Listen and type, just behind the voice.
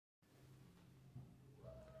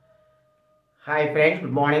Hi friends,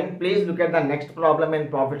 good morning. Please look at the next problem in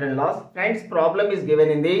profit and loss. Friends, problem is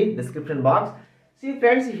given in the description box. See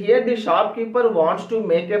friends, here the shopkeeper wants to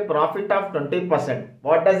make a profit of 20%.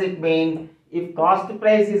 What does it mean? If cost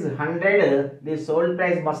price is 100, the sold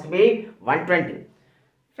price must be 120.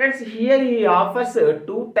 Friends, here he offers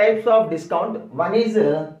two types of discount. One is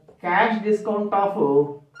cash discount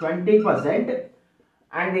of 20%.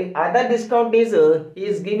 And the other discount is he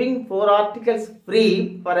is giving 4 articles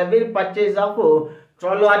free for every purchase of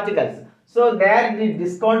 12 articles. So there the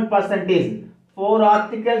discount percentage 4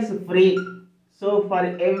 articles free. So for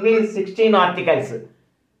every 16 articles,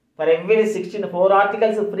 for every 16 4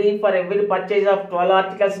 articles free for every purchase of 12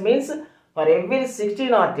 articles means for every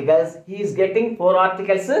 16 articles he is getting 4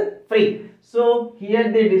 articles free. So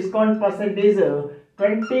here the discount percentage is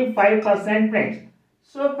 25%, friends.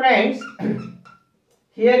 So friends,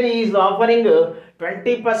 here he is offering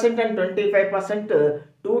 20% and 25%,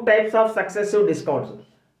 two types of successive discounts.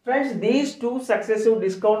 Friends, these two successive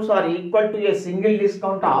discounts are equal to a single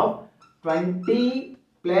discount of 20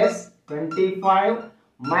 plus 25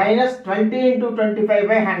 minus 20 into 25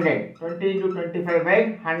 by 100. 20 into 25 by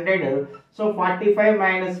 100. So 45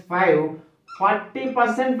 minus 5,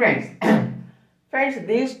 40%, friends. Friends,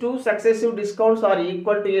 these two successive discounts are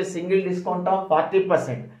equal to a single discount of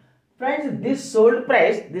 40%. Friends, this sold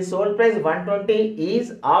price 120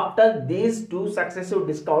 is after these two successive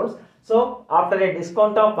discounts. So after a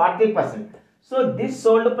discount of 40%. So this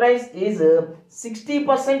sold price is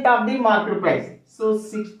 60% of the market price. So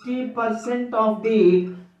 60% of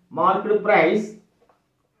the market price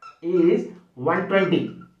is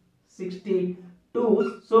 120.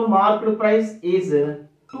 62. So market price is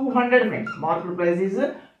 200, friends. Market price is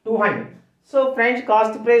 200. So friends,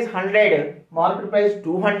 cost price 100, market price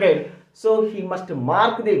 200. So he must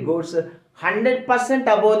mark the goods 100%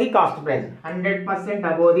 above the cost price. 100%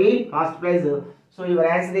 above the cost price. So your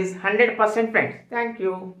answer is 100%, friends. Thank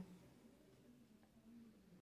you.